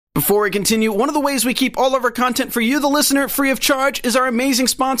Before we continue, one of the ways we keep all of our content for you, the listener, free of charge is our amazing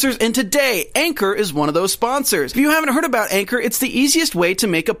sponsors, and today, Anchor is one of those sponsors. If you haven't heard about Anchor, it's the easiest way to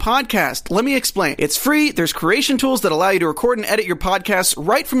make a podcast. Let me explain. It's free, there's creation tools that allow you to record and edit your podcasts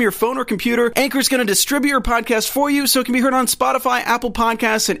right from your phone or computer. Anchor's going to distribute your podcast for you so it can be heard on Spotify, Apple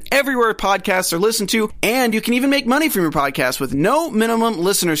Podcasts, and everywhere podcasts are listened to, and you can even make money from your podcast with no minimum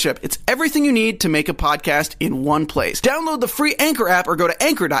listenership. It's everything you need to make a podcast in one place. Download the free Anchor app or go to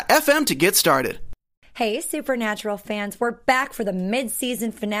anchor.fm to get started. Hey, Supernatural fans, we're back for the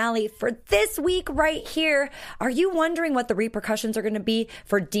mid-season finale for this week right here. Are you wondering what the repercussions are going to be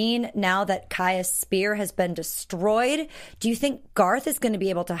for Dean now that Caius Spear has been destroyed? Do you think Garth is going to be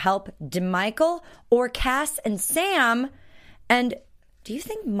able to help DeMichael or Cass and Sam? And do you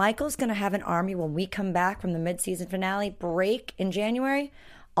think Michael's going to have an army when we come back from the mid-season finale break in January?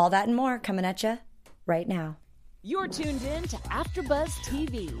 All that and more coming at you right now. You're tuned in to AfterBuzz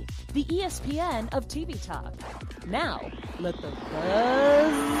TV, the ESPN of TV talk. Now, let the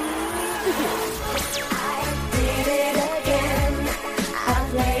buzz begin. I did it again. I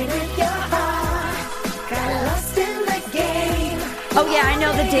played with your heart. Got lost in the game. Oh yeah, I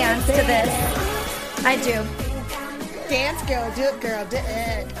know the dance to this. I do. Dance, girl, do it, girl, do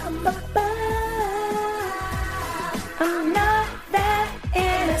it. I'm not that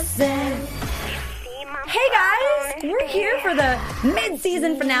innocent. Hey guys, we're here for the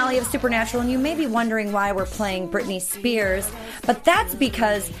mid-season finale of Supernatural, and you may be wondering why we're playing Britney Spears, but that's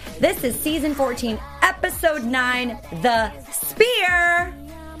because this is season 14, episode 9, The Spear.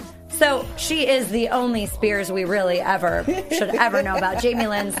 So she is the only Spears we really should ever know about. Jamie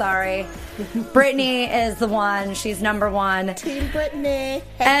Lynn, sorry. Britney is the one. She's number one. Team Britney. Hey,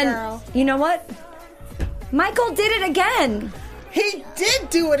 and girl. You know what? Michael did it again. He did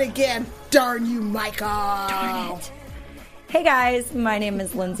do it again. Darn you, Michael. Darn it. Hey guys, my name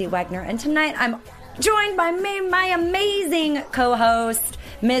is Lindsay Wegner, and tonight I'm joined by my amazing co-host,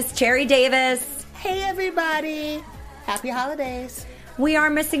 Miss Cherry Davis. Hey, everybody. Happy holidays. We are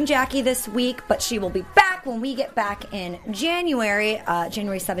missing Jackie this week, but she will be back when we get back in January.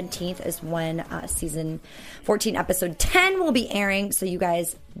 January 17th is when season 14, episode 10 will be airing, so you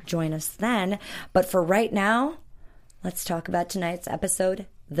guys join us then. But for right now, let's talk about tonight's episode,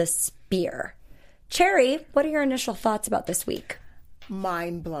 The Spear. Cherry, what are your initial thoughts about this week?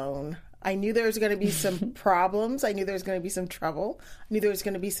 Mind blown. I knew there was going to be some problems. I knew there was going to be some trouble. I knew there was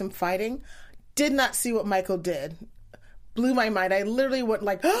going to be some fighting. Did not see what Michael did. Blew my mind. I literally went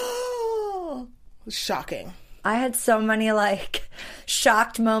like, oh, shocking. I had so many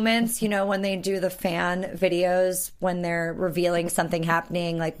shocked moments, when they do the fan videos, when they're revealing something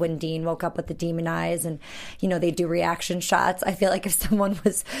happening, like when Dean woke up with the demon eyes and, they do reaction shots. I feel like if someone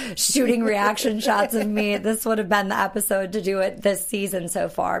was shooting reaction shots of me, this would have been the episode to do it this season so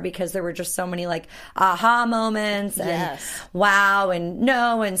far, because there were just so many aha moments and yes. Wow and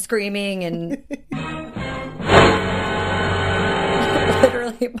no and screaming and...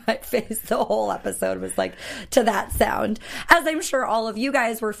 Literally, my face the whole episode was to that sound. As I'm sure all of you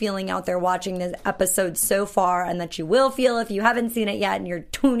guys were feeling out there watching this episode so far, and that you will feel if you haven't seen it yet and you're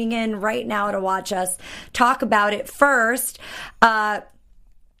tuning in right now to watch us talk about it first.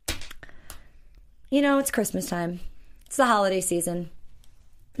 It's Christmas time. It's the holiday season.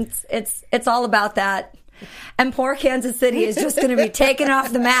 It's all about that. And poor Kansas City is just going to be taken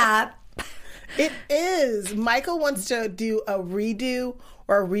off the map. It is. Michael wants to do a redo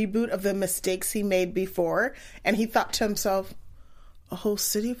or a reboot of the mistakes he made before. And he thought to himself, a whole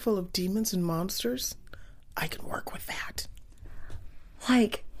city full of demons and monsters? I can work with that.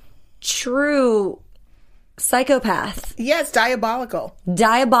 True psychopath. Yes, diabolical.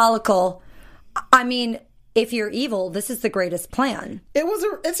 Diabolical. I mean, if you're evil, this is the greatest plan.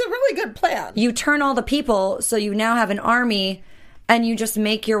 It's a really good plan. You turn all the people, so you now have an army, and you just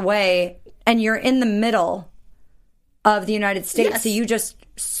make your way. And you're in the middle of the United States, yes. So you just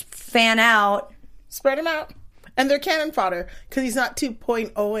fan out. Spread them out. And they're cannon fodder, because he's not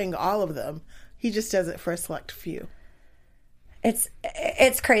 2.0ing all of them. He just does it for a select few.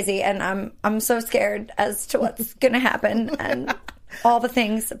 It's crazy, and I'm so scared as to what's going to happen and all the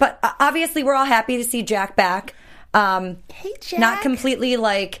things. But obviously, we're all happy to see Jack back. Hey, Jack. Not completely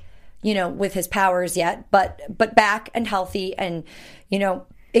with his powers yet, but back and healthy and,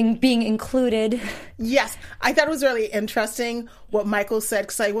 in being included. Yes. I thought it was really interesting what Michael said,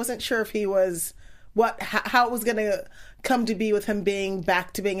 because I wasn't sure if he was, how it was going to come to be with him being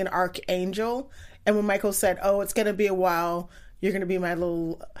back to being an archangel. And when Michael said, oh, it's going to be a while, you're going to be my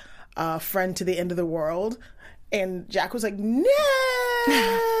little friend to the end of the world. And Jack was like, no.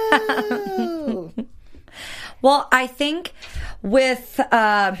 Well, I think with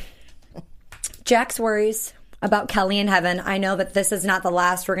Jack's worries about Kelly and Heaven, I know that this is not the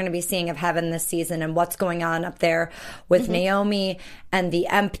last we're going to be seeing of Heaven this season and what's going on up there with Naomi and the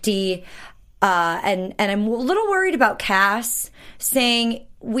empty. And I'm a little worried about Cass saying,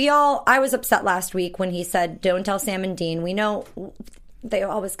 I was upset last week when he said, don't tell Sam and Dean. We know they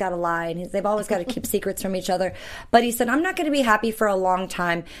always got to lie and they've always got to keep secrets from each other. But he said, I'm not going to be happy for a long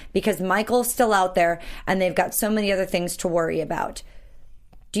time because Michael's still out there and they've got so many other things to worry about.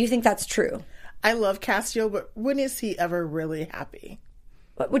 Do you think that's true? I love Castiel, but when is he ever really happy?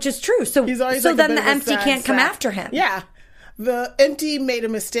 Which is true. So, He's always so like a then bit the of a empty sad can't come sack. after him. Yeah. The empty made a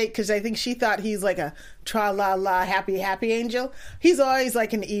mistake because I think she thought he's like a tra-la-la, happy angel. He's always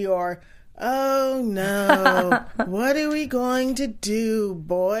like an Eeyore. Oh, no. What are we going to do,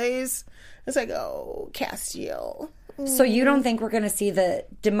 boys? It's like, oh, Castiel. So you don't think we're going to see the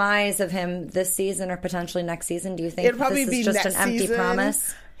demise of him this season or potentially next season? Do you think It'll probably this is be just next an empty season.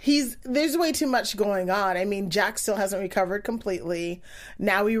 promise? There's way too much going on. I mean, Jack still hasn't recovered completely.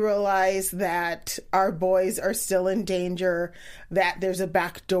 Now we realize that our boys are still in danger, that there's a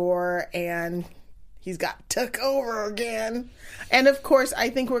back door, and he's got took over again. And of course,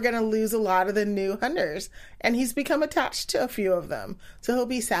 I think we're going to lose a lot of the new hunters, and he's become attached to a few of them. So he'll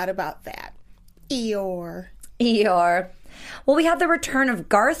be sad about that. Eeyore. Well, we have the return of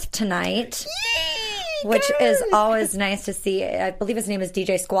Garth tonight. Which is always nice to see. I believe his name is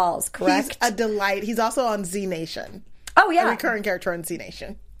DJ Squalls, correct? He's a delight. He's also on Z Nation. Oh, yeah. A recurring character on Z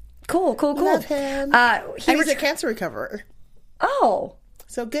Nation. Cool. Love him. He's a cancer recoverer. Oh.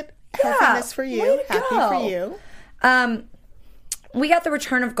 So good happiness for you. Way to Happy go. for you. We got the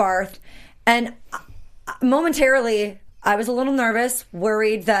return of Garth, and momentarily I was a little nervous,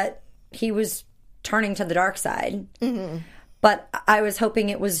 worried that he was turning to the dark side. Mm-hmm. But I was hoping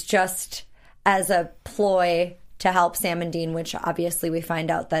it was just as a ploy to help Sam and Dean, which obviously we find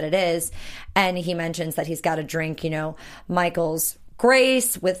out that it is. And he mentions that he's got to drink, Michael's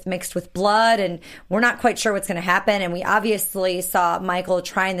grace mixed with blood, and we're not quite sure what's going to happen. And we obviously saw Michael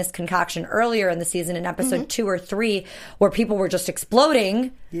trying this concoction earlier in the season in episode 2 or 3, where people were just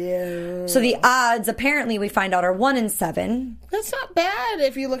exploding. Yeah. So the odds, apparently, we find out are 1 in 7. That's not bad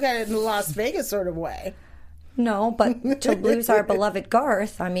if you look at it in the Las Vegas sort of way. No, but to lose our beloved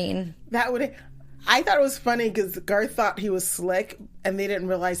Garth, I mean... I thought it was funny because Garth thought he was slick, and they didn't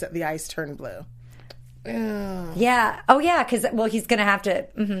realize that the ice turned blue. Yeah. Oh, yeah, because, he's going to have to...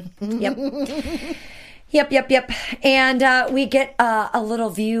 Yep. And we get a little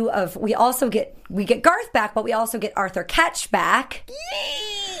view of... We get Garth back, but we also get Arthur Ketch back.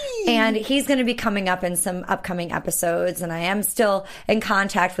 And he's going to be coming up in some upcoming episodes. And I am still in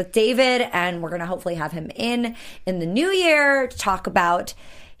contact with David, and we're going to hopefully have him in the new year to talk about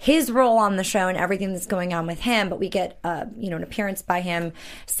his role on the show and everything that's going on with him. But we get, an appearance by him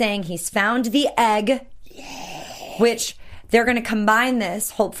saying he's found the egg, which they're going to combine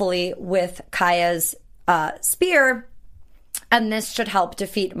this, hopefully, with Kaya's spear. And this should help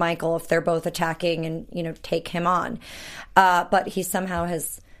defeat Michael if they're both attacking and, take him on. But he somehow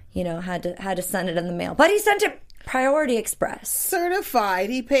has... had to send it in the mail. But he sent it Priority Express.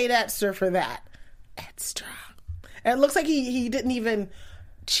 Certified. He paid extra for that. Extra. And it looks like he didn't even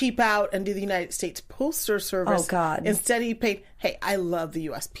cheap out and do the United States Postal Service. Oh, God. Instead, he paid... Hey, I love the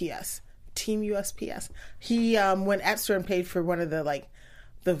USPS. Team USPS. He went extra and paid for one of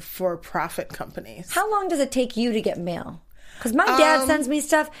the for-profit companies. How long does it take you to get mail? Because my dad sends me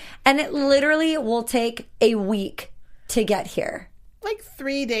stuff, and it literally will take a week to get here.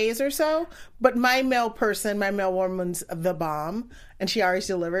 3 days or so, but my mailwoman's the bomb, and she always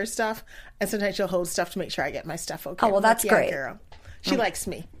delivers stuff, and sometimes she'll hold stuff to make sure I get my stuff okay. Oh, well, that's great. Girl. She likes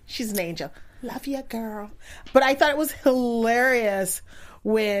me. She's an angel. Love you, girl. But I thought it was hilarious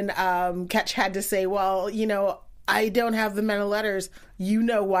when Ketch had to say, well, I don't have the many letters. You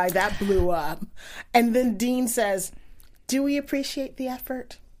know why that blew up. And then Dean says, do we appreciate the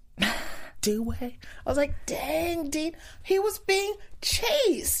effort? Do we? I was like, dang, Dean. He was being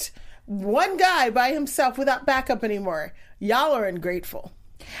chased. One guy by himself without backup anymore. Y'all are ungrateful.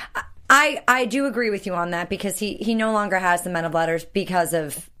 I do agree with you on that because he no longer has the Men of Letters because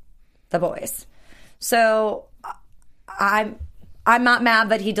of the boys. So I'm not mad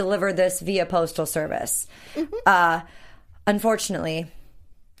that he delivered this via postal service. Mm-hmm. Unfortunately...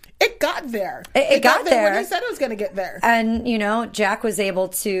 It got there. It got there when he said it was going to get there. And, Jack was able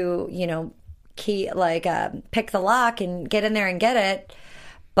to, pick the lock and get in there and get it.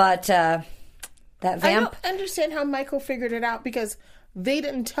 But that vamp... I don't understand how Michael figured it out because they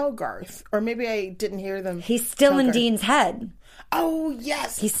didn't tell Garth, or maybe I didn't hear them. He's still tell in Garth. Dean's head. Oh,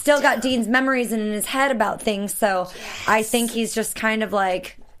 yes. He's still got Dean's memories in his head about things, so I think he's just kind of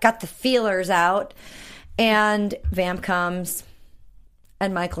like got the feelers out. And Vamp comes,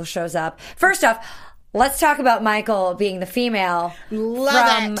 and Michael shows up. First off, let's talk about Michael being the female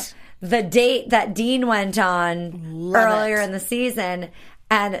from the date that Dean went on earlier in the season.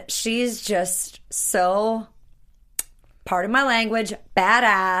 And she's just so, pardon my language,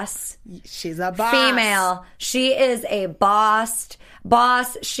 badass. She's a boss. Female. She is a boss.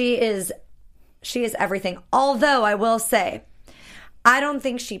 She is everything. Although I will say, I don't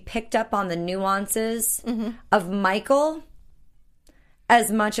think she picked up on the nuances of Michael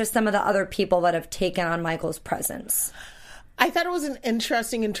as much as some of the other people that have taken on Michael's presence. I thought it was an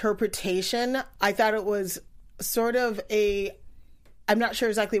interesting interpretation. I thought it was sort of I'm not sure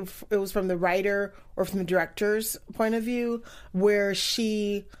exactly if it was from the writer or from the director's point of view, where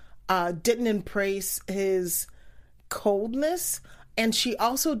she didn't embrace his coldness, and she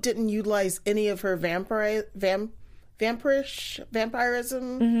also didn't utilize any of her vampirism. I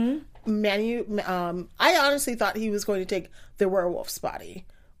honestly thought he was going to take the werewolf's body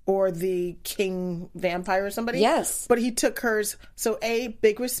or the king vampire or somebody. Yes. But he took hers. So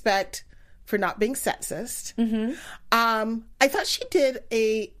big respect for not being sexist. I thought she did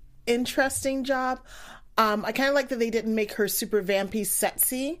a interesting job. I kind of like that they didn't make her super vampy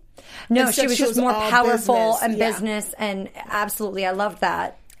sexy. No, Instead, she was just more all powerful business. and Yeah. business, and absolutely, I loved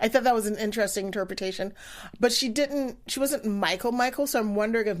that. I thought that was an interesting interpretation. But she wasn't Michael, so I'm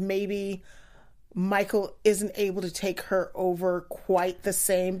wondering if maybe Michael isn't able to take her over quite the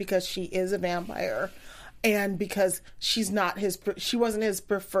same because she is a vampire and because she wasn't his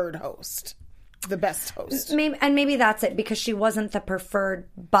preferred host, the best host. Maybe that's it, because she wasn't the preferred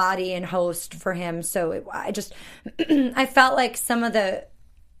body and host for him. So I felt like some of the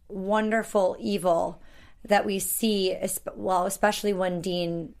wonderful evil that we see, especially when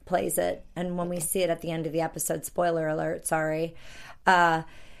Dean plays it and when we see it at the end of the episode, spoiler alert, sorry.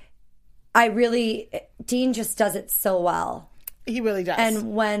 Dean just does it so well. He really does.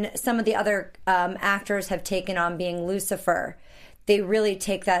 And when some of the other actors have taken on being Lucifer, they really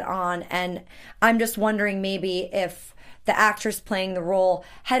take that on. And I'm just wondering maybe if the actress playing the role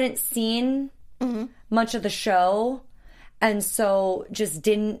hadn't seen much of the show, and so just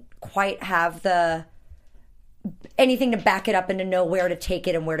didn't quite have anything to back it up and to know where to take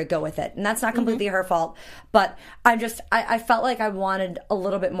it and where to go with it. And that's not completely her fault. But I felt like I wanted a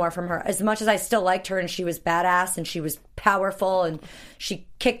little bit more from her. As much as I still liked her and she was badass and she was powerful and she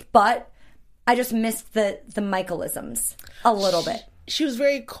kicked butt, I just missed the Michaelisms a little bit. She was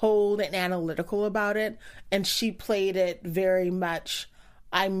very cold and analytical about it, and she played it very much,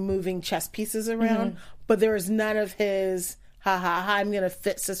 I'm moving chess pieces around, but there was none of his, I'm going to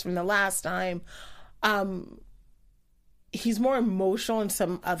fix this from the last time. He's more emotional than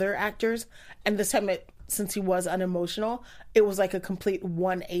some other actors, and this time, since he was unemotional, it was like a complete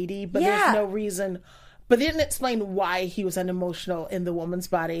 180, but there's no reason. But they didn't explain why he was unemotional in the woman's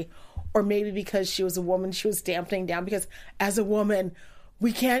body, or maybe because she was a woman, she was dampening down, because as a woman,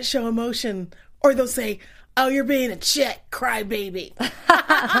 we can't show emotion, or they'll say, oh, you're being a chick, cry baby. Yes,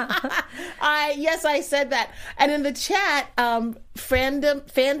 I said that. And in the chat,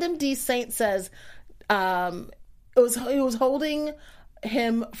 Fandom D Saint says, it was holding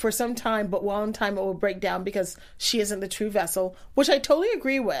him for some time, but one time it will break down because she isn't the true vessel, which I totally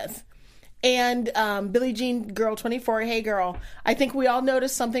agree with. And Billie Jean Girl 24, hey girl, I think we all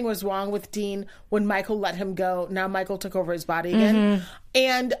noticed something was wrong with Dean when Michael let him go. Now Michael took over his body again.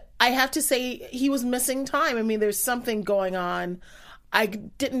 And I have to say, he was missing time. I mean, there's something going on. I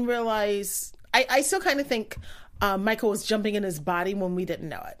didn't realize, I still kind of think Michael was jumping in his body when we didn't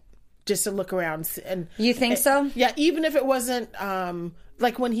know it. Just to look around. And you think so? Yeah, even if it wasn't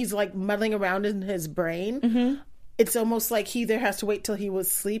like when he's like muddling around in his brain, it's almost like he either has to wait till he was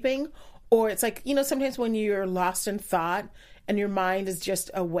sleeping, or it's like, sometimes when you're lost in thought and your mind is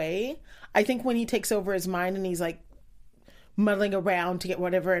just away. I think when he takes over his mind and he's like muddling around to get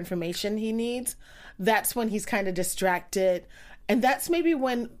whatever information he needs, that's when he's kind of distracted. And that's maybe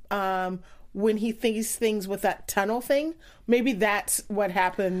when he thinks things with that tunnel thing, maybe that's what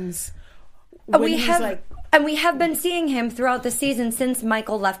happens. We have been seeing him throughout the season since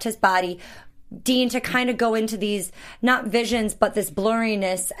Michael left his body, Dean, to kind of go into these, not visions, but this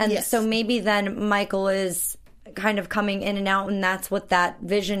blurriness. And so maybe then Michael is kind of coming in and out, and that's what that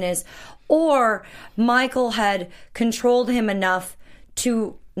vision is. Or Michael had controlled him enough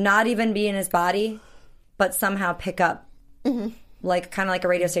to not even be in his body, but somehow pick up, like kind of like a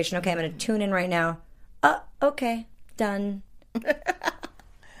radio station. Okay, I'm going to tune in right now. Okay, done.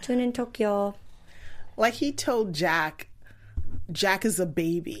 Tune in Tokyo. Like he told Jack is a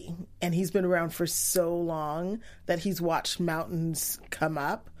baby, and he's been around for so long that he's watched mountains come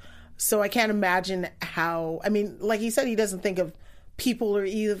up. So I can't imagine how, I mean, like he said, he doesn't think of people or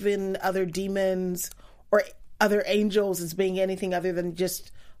even other demons or other angels as being anything other than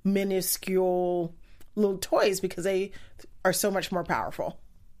just minuscule little toys because they are so much more powerful.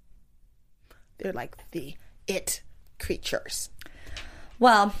 They're like the it creatures.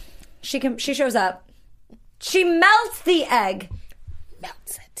 Well, she shows up. She melts the egg.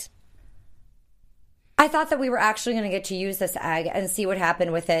 Melts it. I thought that we were actually going to get to use this egg and see what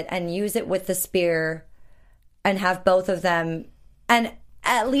happened with it and use it with the spear and have both of them and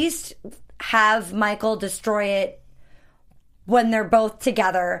at least have Michael destroy it when they're both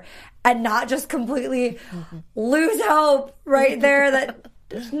together and not just completely lose hope right there that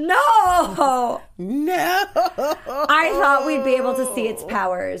no. I thought we'd be able to see its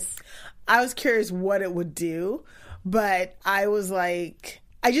powers. I was curious what it would do, but I was like,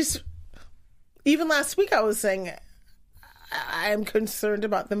 even last week I was saying I'm concerned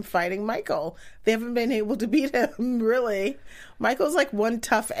about them fighting Michael. They haven't been able to beat him, really. Michael's like one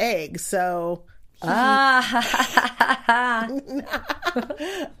tough egg, so... he's a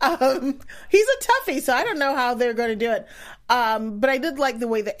toughie, so I don't know how they're going to do it. But I did like the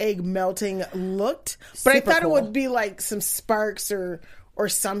way the egg melting looked. But I thought cool. It would be like some sparks or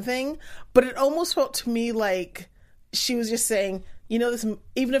something. But it almost felt to me like she was just saying, you know, this,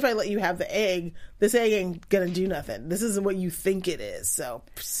 even if I let you have the egg, this egg ain't going to do nothing. This isn't what you think it is. So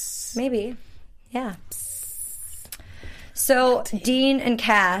maybe. Yeah. So Dean and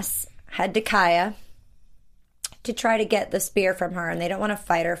Cass head to Kaya to try to get the spear from her, and they don't want to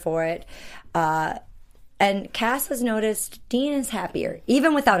fight her for it. And Cass has noticed Dean is happier,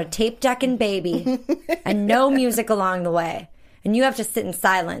 even without a tape deck and baby, and no music along the way. And you have to sit in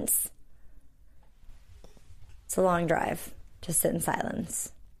silence. It's a long drive to sit in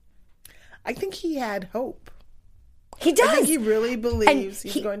silence. I think he had hope. He does. I think he really believes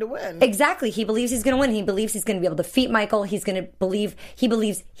he's going to win. Exactly. He believes he's going to win. He believes he's going to be able to defeat Michael. He believes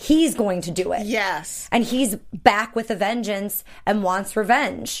he's going to do it. Yes. And he's back with a vengeance and wants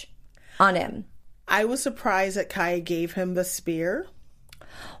revenge on him. I was surprised that Kaya gave him the spear.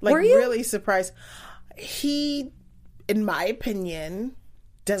 Like, Were you? Really surprised. He, in my opinion,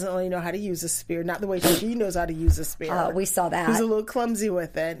 doesn't really know how to use a spear. Not the way she knows how to use a spear. We saw that. He's a little clumsy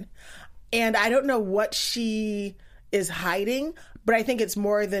with it. And I don't know what she is hiding, but I think it's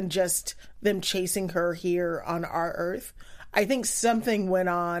more than just them chasing her here on our Earth. I think something went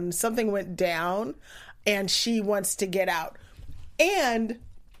on, something went down, and she wants to get out. And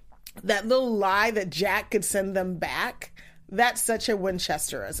that little lie that Jack could send them back, that's such a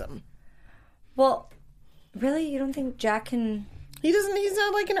Winchesterism. Well, really? You don't think Jack can... He's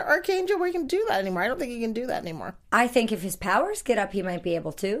not like an archangel where he can do that anymore. I don't think he can do that anymore. I think if his powers get up, he might be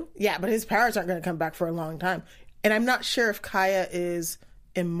able to. Yeah, but his powers aren't going to come back for a long time. And I'm not sure if Kaya is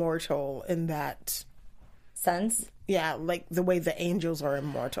immortal in that sense. Yeah, like the way the angels are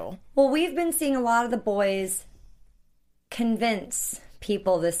immortal. Well, we've been seeing a lot of the boys convince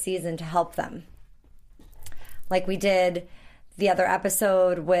people this season to help them. Like we did the other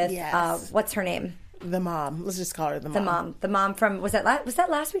episode with, Yes. What's her name? The mom. Let's just call her the mom. The mom from, was that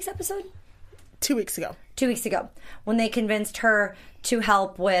last week's episode? 2 weeks ago. 2 weeks ago. When they convinced her to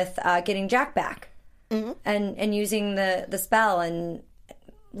help with getting Jack back. Mm-hmm. And using the spell. And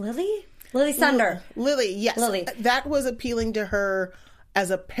Lily Sunder. Lily, yes. Lily. That was appealing to her as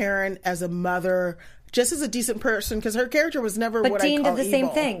a parent, as a mother, just as a decent person, because her character was never but what Dean I call did the evil.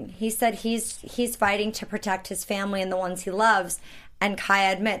 same thing. He said he's fighting to protect his family and the ones he loves. And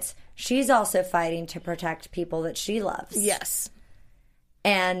Kaya admits she's also fighting to protect people that she loves. Yes.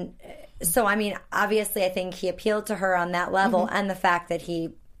 And so, I mean, obviously, I think he appealed to her on that level, and the fact that he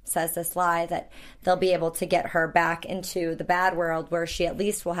says this lie that they'll be able to get her back into the bad world where she at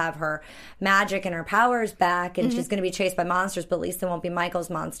least will have her magic and her powers back, and she's going to be chased by monsters, but at least they won't be Michael's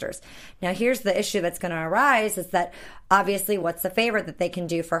monsters. Now, here's the issue that's going to arise is that obviously what's the favor that they can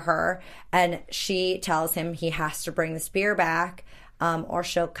do for her? And she tells him he has to bring the spear back or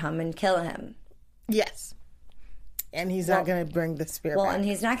she'll come and kill him. Yes. And he's not going to bring the spear back. Well, and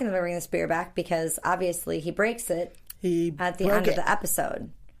he's not going to bring the spear back because obviously he breaks it at the end of the episode.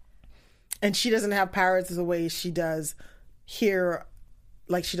 And she doesn't have powers the way she does here,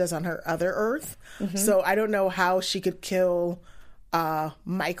 like she does on her other Earth. So I don't know how she could kill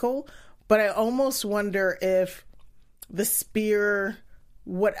Michael. But I almost wonder if the spear,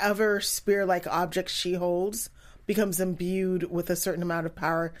 whatever spear-like object she holds, becomes imbued with a certain amount of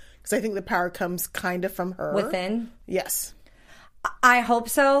power. Because I think the power comes kind of from her. Within? Yes. I hope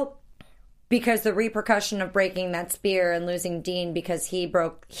so, because the repercussion of breaking that spear and losing Dean because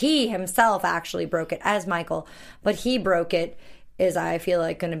he himself actually broke it as Michael, but he broke it is, I feel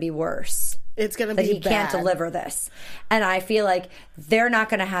like, going to be worse. It's going to be that he can't bad. deliver this. And I feel like they're not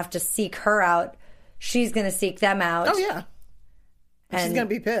going to have to seek her out. She's going to seek them out. Oh, yeah. And she's going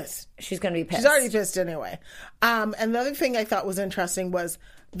to be pissed. She's going to be pissed. She's already pissed anyway. And the other thing I thought was interesting was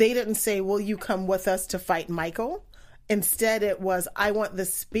they didn't say, will you come with us to fight Michael? Instead, it was, I want the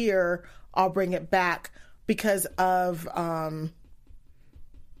spear. I'll bring it back because of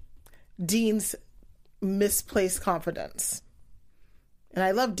Dean's misplaced confidence. And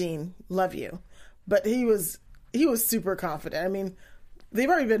I love Dean. Love you. But he was super confident. I mean, they've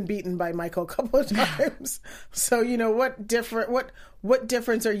already been beaten by Michael a couple of times. So, what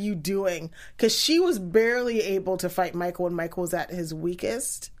difference are you doing? Because she was barely able to fight Michael when Michael was at his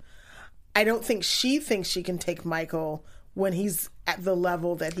weakest. I don't think she thinks she can take Michael when he's at the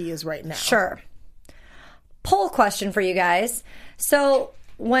level that he is right now. Sure. Poll question for you guys. So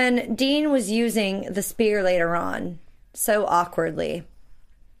when Dean was using the spear later on, so awkwardly,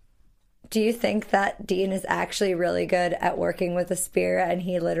 do you think that Dean is actually really good at working with a spear and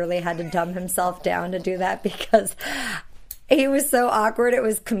he literally had to dumb himself down to do that because he was so awkward? It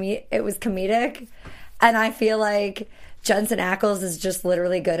was comedic. And I feel like Jensen Ackles is just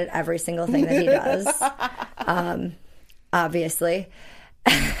literally good at every single thing that he does. Obviously.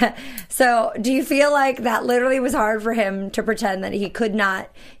 So do you feel like that literally was hard for him to pretend that he could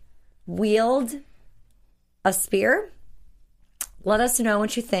not wield a spear? Let us know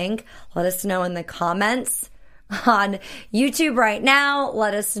what you think. Let us know in the comments on YouTube right now.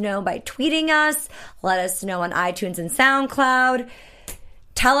 Let us know by tweeting us. Let us know on iTunes and SoundCloud.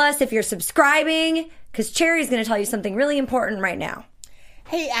 Tell us if you're subscribing, because Cherry's going to tell you something really important right now.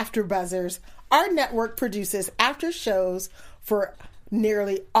 Hey, AfterBuzzers. Our network produces after shows for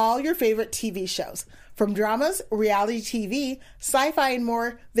nearly all your favorite TV shows. From dramas, reality TV, sci-fi, and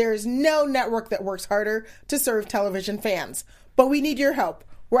more, there is no network that works harder to serve television fans. But we need your help.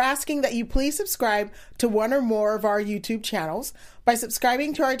 We're asking that you please subscribe to one or more of our YouTube channels. By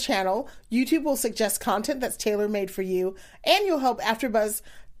subscribing to our channel, YouTube will suggest content that's tailor-made for you, and you'll help AfterBuzz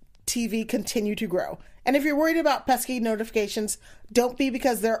TV continue to grow. And if you're worried about pesky notifications, don't be,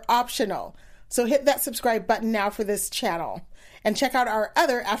 because they're optional. So hit that subscribe button now for this channel. And check out our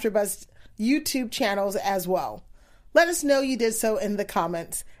other AfterBuzz YouTube channels as well. Let us know you did so in the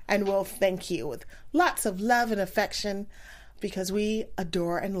comments, and we'll thank you with lots of love and affection, because we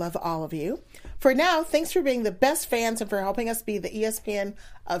adore and love all of you. For now, thanks for being the best fans and for helping us be the ESPN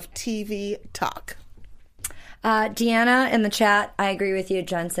of TV talk. Deanna in the chat, I agree with you.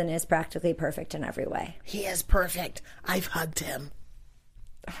 Jensen is practically perfect in every way. He is perfect. I've hugged him.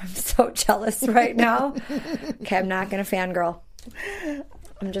 I'm so jealous right now. Okay, I'm not going to fangirl.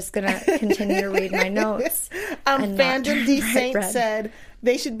 I'm just going to continue to read my notes. Fandom D. Saint said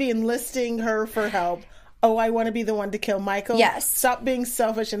they should be enlisting her for help. Oh, I want to be the one to kill Michael? Yes. Stop being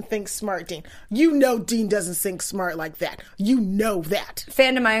selfish and think smart, Dean. You know Dean doesn't think smart like that. You know that.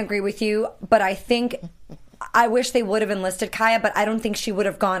 Fandom, I agree with you, but I think... I wish they would have enlisted Kaya, but I don't think she would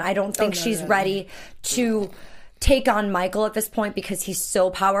have gone. I don't think she's ready to take on Michael at this point because he's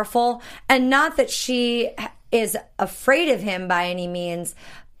so powerful. And not that she is afraid of him by any means,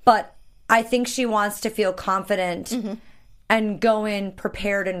 but I think she wants to feel confident and go in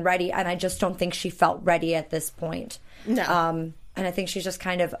prepared and ready. And I just don't think she felt ready at this point. No. And I think she's just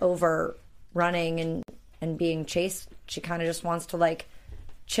kind of overrunning and being chased. She kind of just wants to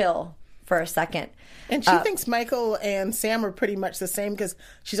chill for a second. And she thinks Michael and Sam are pretty much the same, because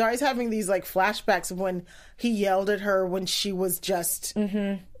she's always having these flashbacks of when he yelled at her when she was just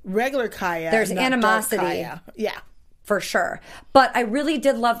regular Kaya. There's animosity. Kaya. Yeah. For sure. But I really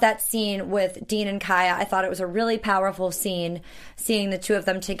did love that scene with Dean and Kaya. I thought it was a really powerful scene, seeing the two of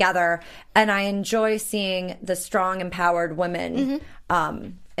them together. And I enjoy seeing the strong, empowered women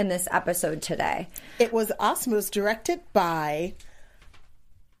in this episode today. It was awesome. It was directed by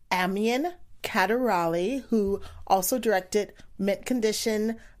Amian Kadarali, who also directed Mint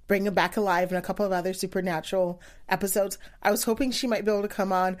Condition, Bring Him Back Alive, and a couple of other Supernatural episodes. I was hoping she might be able to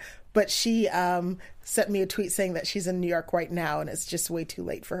come on, but she sent me a tweet saying that she's in New York right now and it's just way too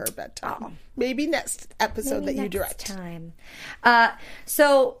late for her bedtime. Oh. Maybe next episode that you direct. Time.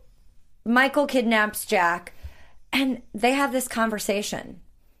 So Michael kidnaps Jack, and they have this conversation.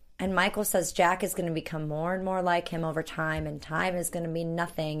 And Michael says Jack is going to become more and more like him over time, and time is going to mean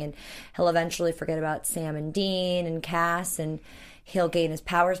nothing, and he'll eventually forget about Sam and Dean and Cass, and he'll gain his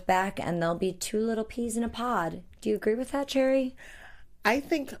powers back, and there'll be two little peas in a pod. Do you agree with that, Cherry? I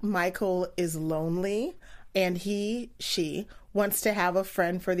think Michael is lonely. and she wants to have a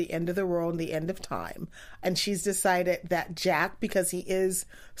friend for the end of the world and the end of time. And she's decided that Jack, because he is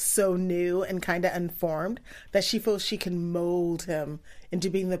so new and kind of unformed, that she feels she can mold him into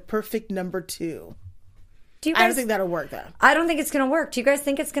being the perfect number 2. I don't think that'll work, though. I don't think it's going to work. Do you guys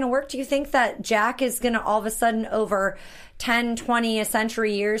think it's going to work? Do you think that Jack is going to all of a sudden, over 10, 20, a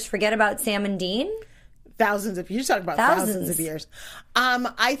century years, forget about Sam and Dean? Thousands of years. You're talking about thousands of years.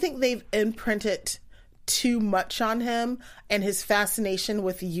 I think they've imprinted too much on him, and his fascination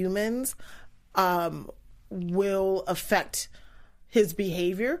with humans will affect his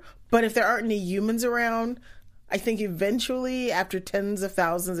behavior. But if there aren't any humans around, I think eventually, after tens of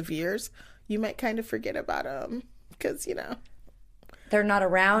thousands of years, you might kind of forget about him because, they're not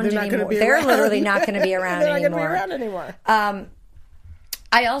around they're not anymore. Be they're around. literally not going to be around they're anymore. not going to be around anymore.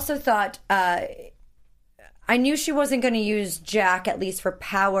 I also thought, I knew she wasn't going to use Jack, at least for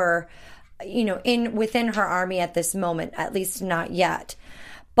power, within her army at this moment, at least not yet.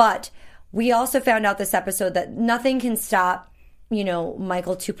 But we also found out this episode that nothing can stop,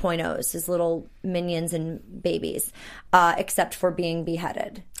 Michael 2.0's, his little minions and babies, except for being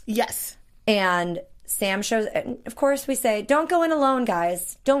beheaded. Yes. And Sam shows, and of course we say, don't go in alone,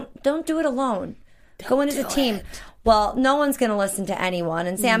 guys. Don't do it alone. Go in as a team. Well, no one's going to listen to anyone.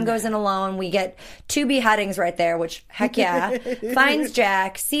 And Sam goes in alone. We get 2 beheadings right there, which, heck yeah. Finds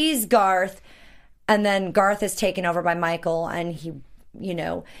Jack, sees Garth, and then Garth is taken over by Michael. And he,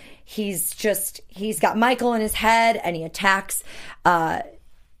 he's got Michael in his head, and he attacks,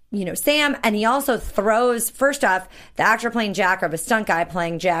 Sam. And he also throws, first off, the actor playing Jack, or the stunt guy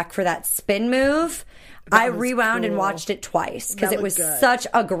playing Jack, for that spin move. I rewound and watched it twice because it was such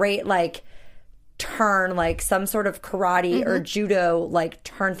a great, turn, some sort of karate or judo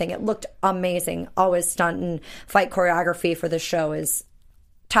turn thing. It looked amazing. Always stunt and fight choreography for the show is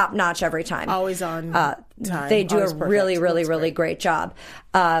top notch every time. Always on time. They do Always a perfect. really, really, really great job.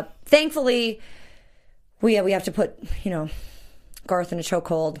 Thankfully, we have to put Garth in a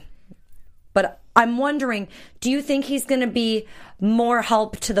chokehold. But I'm wondering, do you think he's going to be more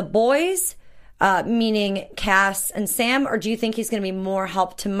help to the boys? Meaning Cass and Sam, or do you think he's going to be more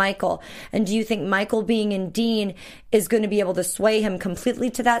help to Michael? And do you think Michael being in Dean is going to be able to sway him completely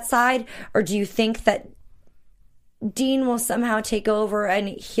to that side? Or do you think that Dean will somehow take over and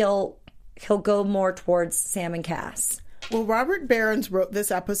he'll go more towards Sam and Cass? Well, Robert Behrens wrote this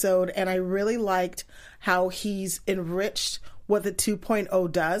episode, and I really liked how he's enriched what the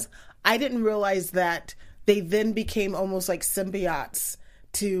 2.0 does. I didn't realize that they then became almost like symbiotes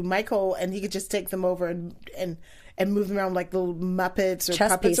to Michael, and he could just take them over and move them around like little Muppets or chess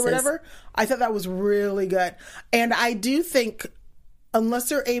puppets pieces or whatever. I thought that was really good. And I do think unless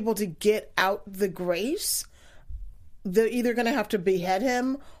they're able to get out the grace, they're either going to have to behead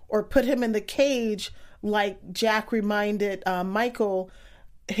him or put him in the cage like Jack reminded Michael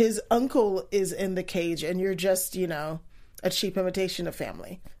his uncle is in the cage and you're just, a cheap imitation of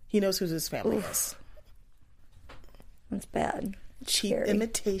family. He knows who his family is. That's bad. Cheap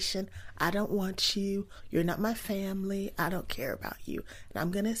imitation. I don't want you. You're not my family. I don't care about you. And I'm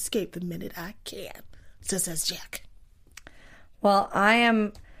going to escape the minute I can. So says Jack. Well,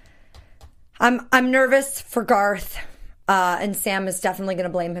 I'm nervous for Garth. And Sam is definitely going to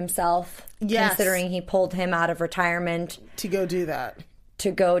blame himself. Yes. Considering he pulled him out of retirement. To go do that.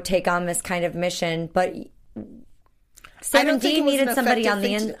 To go take on this kind of mission. But Sam and Dean needed somebody on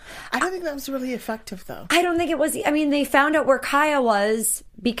the end. I don't think that was really effective, though. I don't think it was. I mean, they found out where Kaya was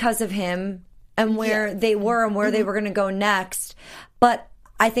because of him and where they were and where they were going to go next. But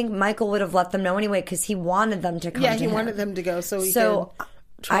I think Michael would have let them know anyway because he wanted them to come to him. Yeah, he wanted them to go so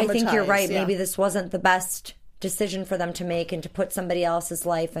I think you're right. Yeah. Maybe this wasn't the best decision for them to make and to put somebody else's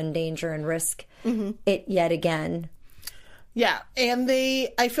life in danger and risk it yet again. Yeah, and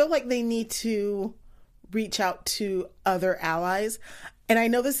I feel like they need to reach out to other allies. And I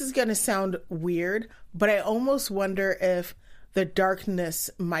know this is going to sound weird, but I almost wonder if the darkness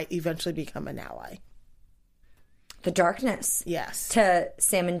might eventually become an ally. The darkness? Yes. To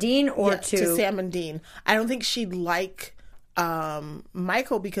Sam and Dean or to Sam and Dean. I don't think she'd like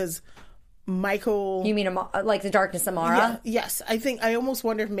Michael because Michael... You mean like the darkness Amara? Yeah, yes. I almost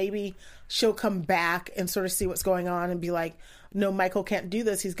wonder if maybe she'll come back and sort of see what's going on and be like, no, Michael can't do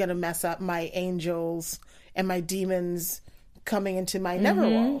this. He's going to mess up my angels and my demons coming into my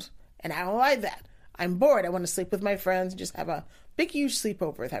Neverworld. And I don't like that. I'm bored. I want to sleep with my friends, just have a big, huge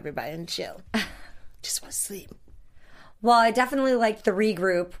sleepover with everybody and chill. Just want to sleep. Well, I definitely liked the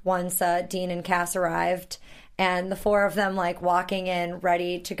regroup once Dean and Cass arrived. And the 4 of them walking in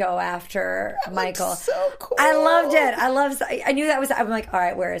ready to go after Michael. So cool. I loved it. I knew that was, I'm like, all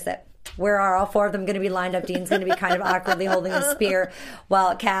right, where is it? where are all four of them going to be lined up? Dean's going to be kind of awkwardly holding a spear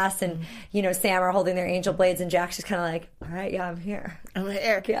while Cass and, Sam are holding their angel blades, and Jack's just kind of like, all right, yeah, I'm here. I'm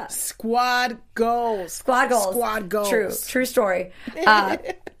here. Yeah. Squad goals. Squad goals. True story.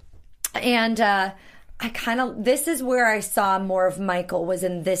 This is where I saw more of Michael, was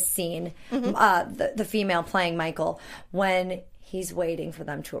in this scene, the female playing Michael, when he's waiting for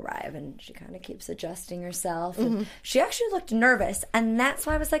them to arrive, and she kind of keeps adjusting herself. And she actually looked nervous, and that's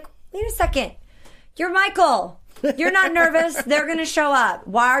why I was like, wait a second. You're Michael. You're not nervous. They're going to show up.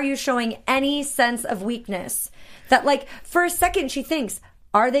 Why are you showing any sense of weakness? That, like, for a second she thinks,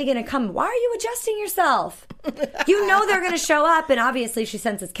 are they going to come? Why are you adjusting yourself? You know they're going to show up. And obviously she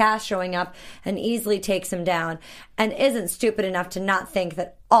senses Cass showing up and easily takes him down, and isn't stupid enough to not think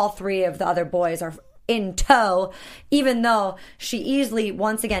that all three of the other boys are in tow, even though she easily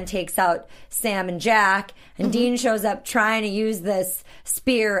once again takes out Sam and Jack, and Dean shows up trying to use this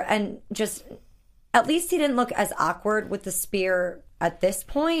spear, and just, at least he didn't look as awkward with the spear at this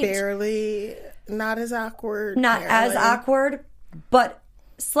point. Barely. Not as awkward. Not as awkward, but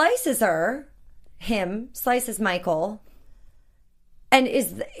slices Michael, and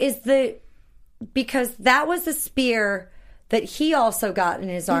because that was the spear that he also got in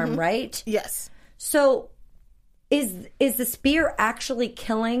his arm, right? Yes. So is the spear actually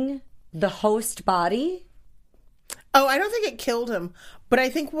killing the host body? Oh, I don't think it killed him, but I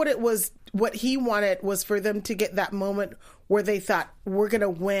think what he wanted was for them to get that moment where they thought, we're going to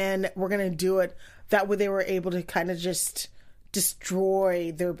win, we're going to do it. That way they were able to kind of just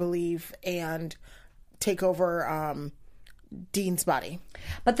destroy their belief and take over Dean's body.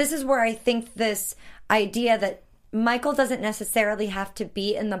 But this is where I think this idea that Michael doesn't necessarily have to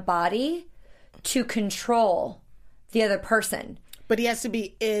be in the body to control the other person. But he has to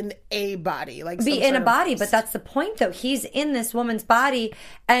be in a body. Be in a body, but that's the point, though. He's in this woman's body,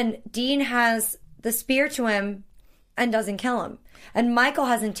 and Dean has the spear to him and doesn't kill him. And Michael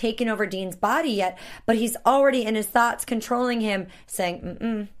hasn't taken over Dean's body yet, but he's already in his thoughts controlling him,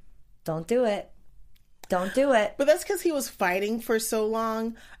 saying, don't do it. Don't do it. But that's because he was fighting for so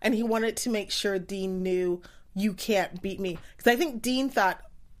long, and he wanted to make sure Dean knew, you can't beat me. Because I think Dean thought,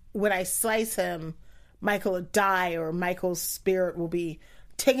 when I slice him, Michael will die, or Michael's spirit will be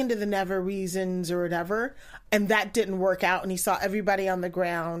taken to the Never Reasons or whatever. And that didn't work out, and he saw everybody on the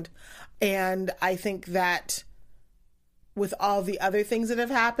ground. And I think that with all the other things that have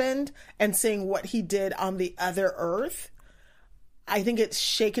happened and seeing what he did on the other Earth, I think it's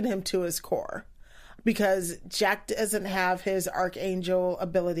shaken him to his core. Because Jack doesn't have his archangel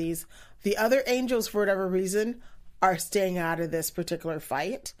abilities. The other angels, for whatever reason, are staying out of this particular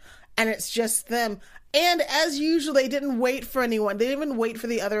fight. And it's just them. And as usual, they didn't wait for anyone. They didn't even wait for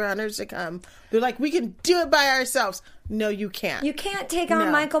the other hunters to come. They're like, we can do it by ourselves. No, you can't. You can't take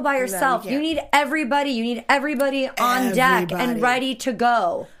on Michael by yourself. You need everybody. You need everybody on deck and ready to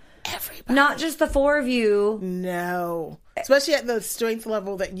go. Everybody. Not just the four of you. No. Especially at the strength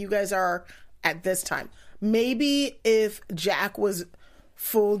level that you guys are at this time. Maybe if Jack was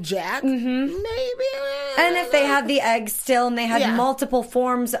full Jack, maybe. And if they had the eggs still, and they had multiple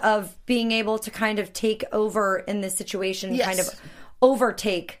forms of being able to kind of take over in this situation, kind of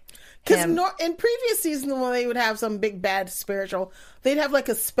overtake him. Because in previous seasons, when they would have some big bad spiritual, they'd have like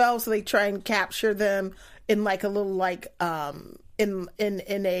a spell, so they try and capture them in like a little in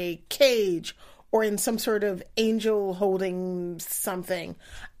a cage or in some sort of angel holding something.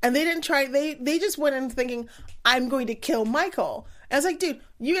 And they didn't try, they just went in thinking, I'm going to kill Michael. And I was like, dude,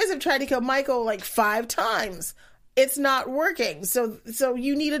 you guys have tried to kill Michael like 5 times. It's not working. So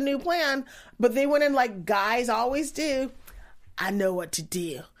you need a new plan. But they went in like guys always do. I know what to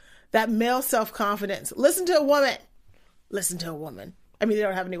do. That male self-confidence. Listen to a woman. Listen to a woman. I mean, they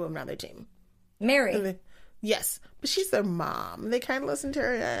don't have any women on their team. Mary. Yes. But she's their mom. They kind of listen to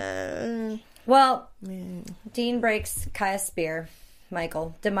her. Well, Dean breaks Kaya's spear.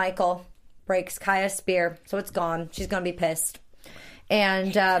 DeMichael breaks Kaya's spear. So it's gone. She's going to be pissed.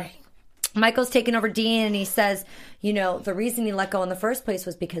 And Michael's taken over Dean, and he says, the reason he let go in the first place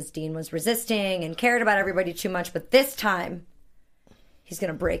was because Dean was resisting and cared about everybody too much. But this time, he's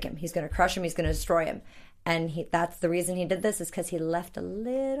going to break him. He's going to crush him. He's going to destroy him. And that's the reason he did this, is because he left a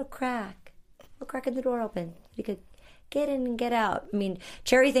little crack in the door open. He could get in and get out. I mean,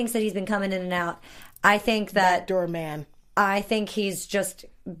 Cherry thinks that he's been coming in and out. I think that doorman. I think he's just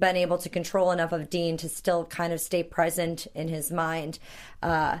been able to control enough of Dean to still kind of stay present in his mind.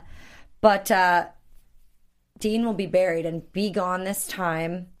 But Dean will be buried and be gone this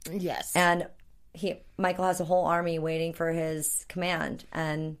time. Yes. And Michael has a whole army waiting for his command.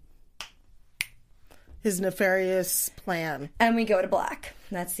 And his nefarious plan. And we go to black.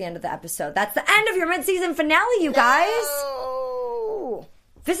 That's the end of the episode. That's the end of your mid-season finale, you guys. Oh,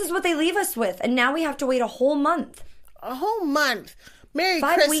 This is what they leave us with. And now we have to wait a whole month. a whole month. Merry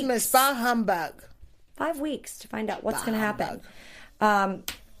 5 Christmas, weeks. bah humbug. 5 weeks to find out what's going to happen.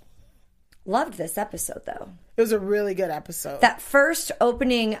 Loved this episode, though. It was a really good episode. That first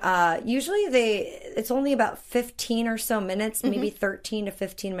opening, usually it's only about 15 or so minutes, maybe 13 to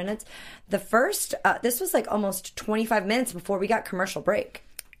 15 minutes. The first, this was like almost 25 minutes before we got commercial break.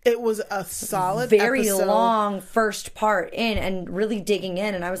 It was a solid Very episode. long first part in and really digging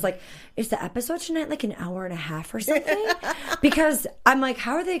in. And I was like, is the episode tonight like an hour and a half or something? Because I'm like,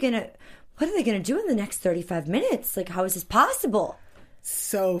 what are they going to do in the next 35 minutes? Like, how is this possible?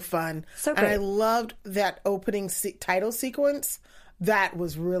 So fun. So And I great. loved that opening title sequence. That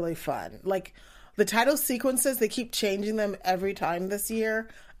was really fun. Like, the title sequences, they keep changing them every time this year.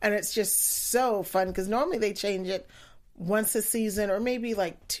 And it's just so fun because normally they change it once a season or maybe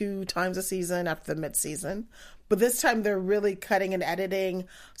like 2 times a season after the mid-season. But this time they're really cutting and editing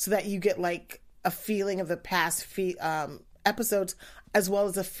so that you get like a feeling of the past episodes as well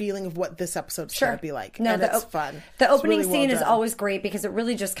as a feeling of what this episode's going to be like. No, and it's fun. The It's opening really well scene is done. always great because it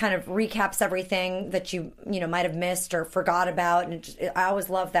really just kind of recaps everything that you might have missed or forgot about, and I always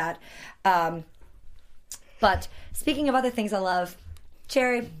love that. But speaking of other things I love,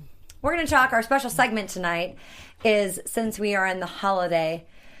 Cherry, we're going to talk. Our special segment tonight is, since we are in the holiday,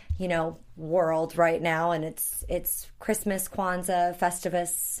 world right now, and it's Christmas, Kwanzaa,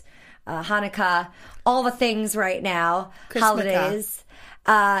 Festivus, Hanukkah, all the things right now, holidays.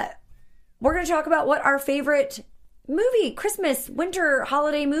 We're going to talk about what our favorite movie, Christmas, winter,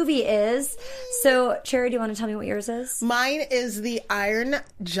 holiday movie is. So, Cherry, do you want to tell me what yours is? Mine is The Iron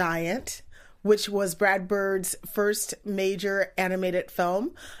Giant, which was Brad Bird's first major animated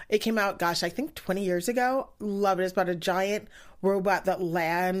film. It came out, I think 20 years ago. Love it. It's about a giant robot that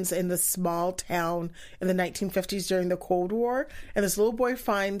lands in this small town in the 1950s during the Cold War. And this little boy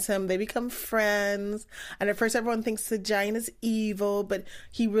finds him. They become friends. And at first everyone thinks the giant is evil, but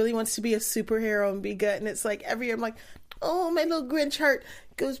he really wants to be a superhero and be good. And it's like every year I'm like, oh, my little Grinch heart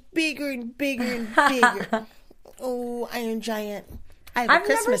goes bigger and bigger and bigger. Oh, Iron Giant. I have a I've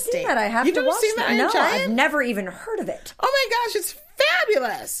Christmas never seen date. that. I have You've to never watch seen that. The Iron No, Giant? I've never even heard of it. Oh my gosh, it's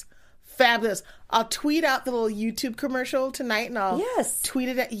fabulous. Fabulous. I'll tweet out the little YouTube commercial tonight and I'll tweet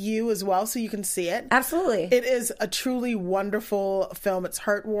it at you as well so you can see it. Absolutely. It is a truly wonderful film. It's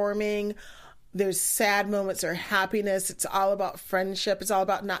heartwarming. There's sad moments or happiness. It's all about friendship. It's all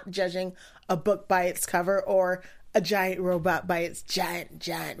about not judging a book by its cover or a giant robot by its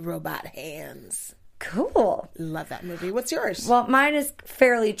giant robot hands. Cool. Love that movie. What's yours? Well, mine is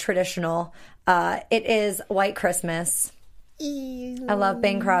fairly traditional. It is White Christmas. I love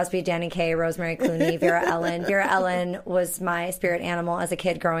Bing Crosby, Danny Kaye, Rosemary Clooney, Vera Ellen. Vera Ellen was my spirit animal as a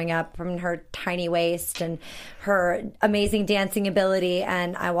kid growing up, from her tiny waist and her amazing dancing ability.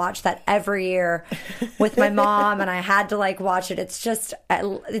 And I watched that every year with my mom, and I had to watch it. It's just,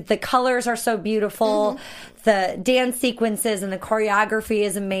 the colors are so beautiful. The dance sequences and the choreography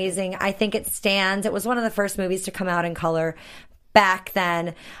is amazing. I think it stands. It was one of the first movies to come out in color back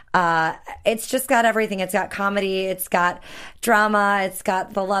then. It's just got everything. It's got comedy, it's got drama, it's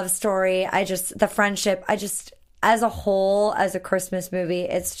got the love story, the friendship. As a whole, as a Christmas movie,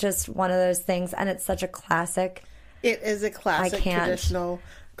 it's just one of those things, and it's such a classic. It is a classic traditional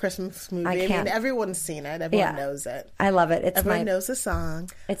Christmas movie. I mean, everyone's seen it. Everyone knows it. I love it. Everyone knows the song.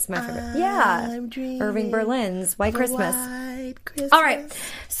 It's my favorite. Yeah. Irving Berlin's White Christmas. White Christmas. All right.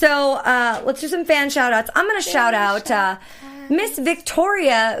 So let's do some fan shout outs. I'm going to shout out Miss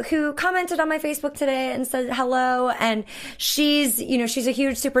Victoria, who commented on my Facebook today and said hello. And she's a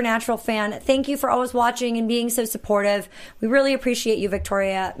huge Supernatural fan. Thank you for always watching and being so supportive. We really appreciate you,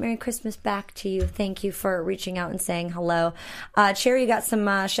 Victoria. Merry Christmas back to you. Thank you for reaching out and saying hello. Cherry, you got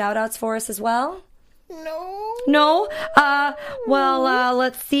some shout outs for us as well? No? Well,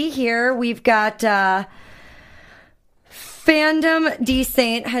 let's see here. We've got... Fandom D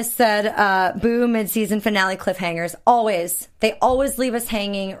Saint has said, boo, mid-season finale cliffhangers. Always. They always leave us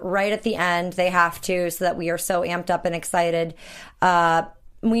hanging right at the end. They have to, so that we are so amped up and excited.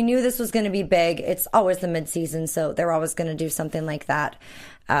 We knew this was going to be big. It's always the mid-season, so they're always going to do something like that.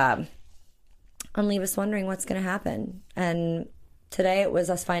 And leave us wondering what's going to happen. And today it was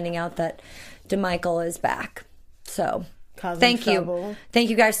us finding out that DeMichael is back. So... Thank you. Thank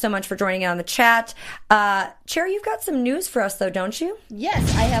you guys so much for joining in on the chat. Cherry, you've got some news for us, though, don't you? Yes,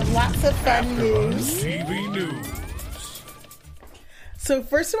 I have lots of fun news. TV news. So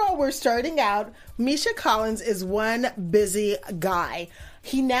first of all, we're starting out. Misha Collins is one busy guy.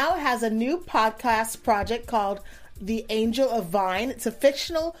 He now has a new podcast project called The Angel of Vine. It's a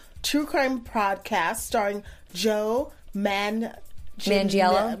fictional true crime podcast starring Joe Manganiello,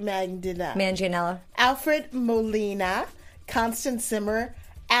 Alfred Molina, Constance Zimmer,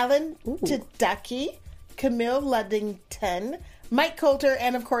 Alan Tudyk, Camille Luddington, Mike Coulter,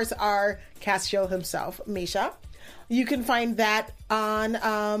 and of course our Casio himself, Misha. You can find that on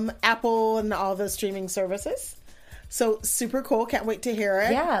Apple and all the streaming services. So super cool. Can't wait to hear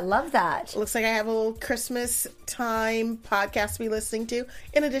it. Yeah, I love that. Looks like I have a little Christmas time podcast to be listening to,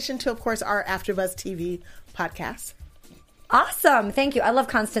 in addition to, of course, our AfterBuzz TV podcast. Awesome. Thank you. I love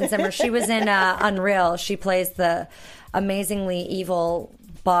Constance Zimmer. She was in Unreal. She plays the amazingly evil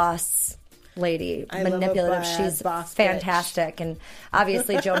boss lady, I love a manipulative. bad She's boss fantastic. And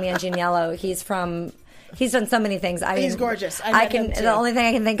obviously Joe Manganiello, he's done so many things. He's gorgeous. I met him too. The only thing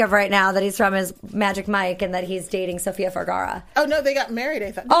I can think of right now that he's from is Magic Mike, and that he's dating Sofia Vergara. Oh no, they got married.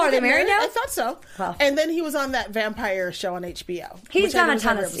 I thought. Oh, are they married now? I thought so. Wow. And then he was on that vampire show on HBO. He's done a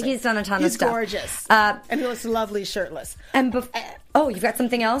ton of stuff. He's gorgeous, and he looks lovely shirtless. And you've got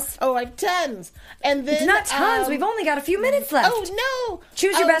something else? Oh, I have tons. And then Not tons. We've only got a few minutes left. Oh no!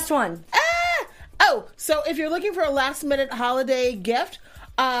 Choose your best one. So if you're looking for a last-minute holiday gift,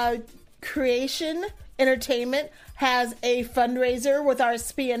 Creation Entertainment has a fundraiser with our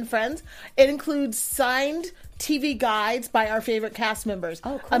SPN friends. It includes signed TV guides by our favorite cast members.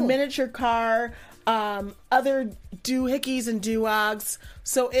 Oh, cool. A miniature car, other doohickeys and doowags.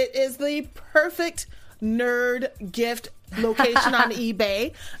 So it is the perfect nerd gift location on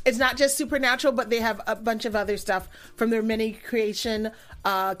eBay. It's not just Supernatural, but they have a bunch of other stuff from their mini creation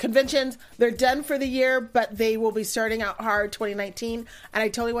conventions. They're done for the year, but they will be starting out hard 2019. And I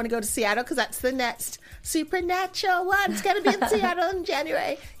totally want to go to Seattle because that's the next Supernatural one. It's going to be in Seattle in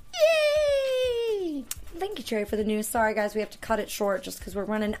January. Yay! Thank you, Cherry, for the news. Sorry, guys, we have to cut it short just because we're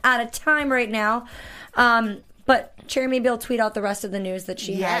running out of time right now. But Cherry, maybe I'll tweet out the rest of the news that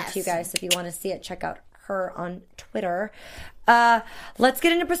she had to you guys. So if you want to see it, check out her on Twitter. Let's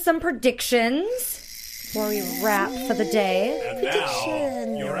get into some predictions before we wrap for the day. And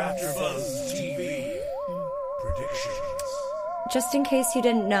now, your AfterBuzz TV predictions. Just in case you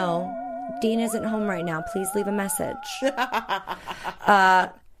didn't know, Dean isn't home right now. Please leave a message.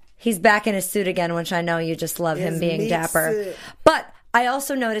 He's back in his suit again, which I know you just love him being dapper. Suit. But I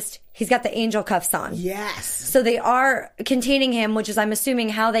also noticed he's got the angel cuffs on. Yes. So they are containing him, which is, I'm assuming,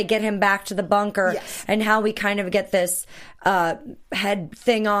 how they get him back to the bunker. Yes. And how we kind of get this head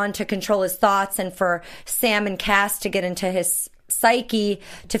thing on to control his thoughts, and for Sam and Cass to get into his psyche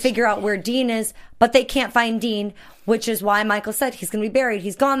to figure out where Dean is. But they can't find Dean, which is why Michael said he's going to be buried.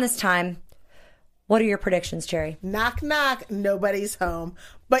 He's gone this time. What are your predictions, Cherry? Knock, knock. Nobody's home.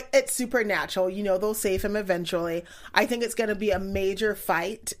 But it's Supernatural. You know they'll save him eventually. I think it's going to be a major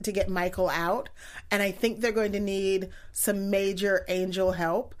fight to get Michael out. And I think they're going to need some major angel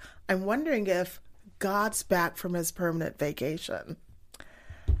help. I'm wondering if God's back from his permanent vacation.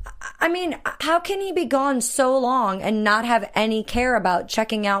 I mean, how can he be gone so long and not have any care about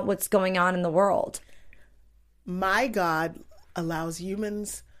checking out what's going on in the world? My God allows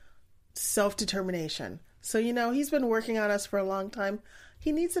humans self-determination. So, you know, he's been working on us for a long time.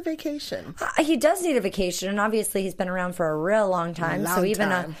 He needs a vacation. He does need a vacation, and obviously he's been around for a real long time. So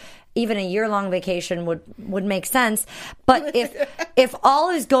even a year-long vacation would make sense. But if all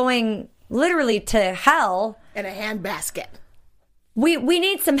is going literally to hell, In a handbasket. we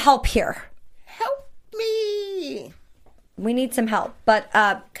need some help here. Help me. We need some help. But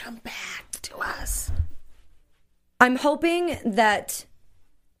Come back to us. I'm hoping that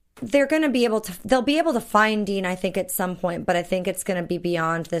they'll be able to find Dean, I think, at some point, but I think it's going to be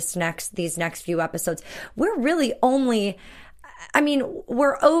beyond these next few episodes. We're really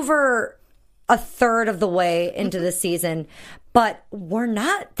we're over a third of the way into the season, but we're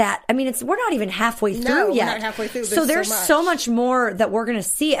not even halfway through yet. We're not halfway through. So there's so much more that we're going to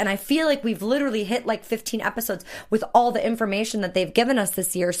see, and I feel like we've literally hit like 15 episodes with all the information that they've given us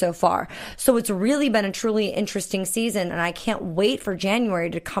this year so far. So it's really been a truly interesting season, and I can't wait for January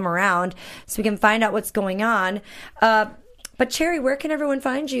to come around so we can find out what's going on. But Cherry, where can everyone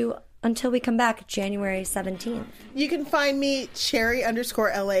find you until we come back January 17th? You can find me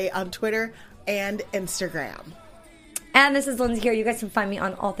Cherry_LA on Twitter and Instagram. And this is Lindsay here. You guys can find me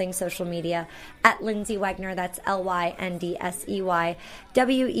on all things social media at Lindsay Wegner. That's LYNDSEYWEGNER.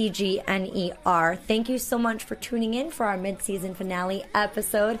 Thank you so much for tuning in for our mid-season finale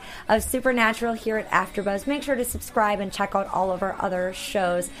episode of Supernatural here at AfterBuzz. Make sure to subscribe and check out all of our other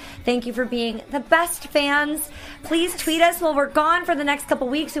shows. Thank you for being the best fans. Please tweet us while we're gone for the next couple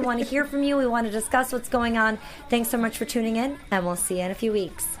weeks. We want to hear from you. We want to discuss what's going on. Thanks so much for tuning in, and we'll see you in a few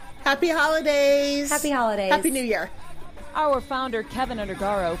weeks. Happy holidays. Happy holidays. Happy New Year. Our founder, Kevin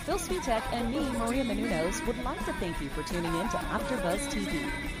Undergaro, Phil Svitek, and me, Maria Menounos, would like to thank you for tuning in to AfterBuzz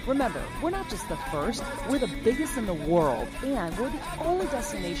TV. Remember, we're not just the first, we're the biggest in the world, and we're the only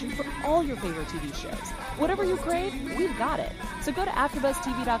destination for all your favorite TV shows. Whatever you crave, we've got it. So go to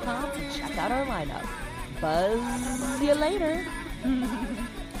AfterBuzzTV.com and check out our lineup. Buzz you later.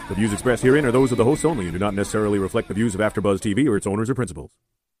 The views expressed herein are those of the hosts only and do not necessarily reflect the views of AfterBuzz TV or its owners or principals.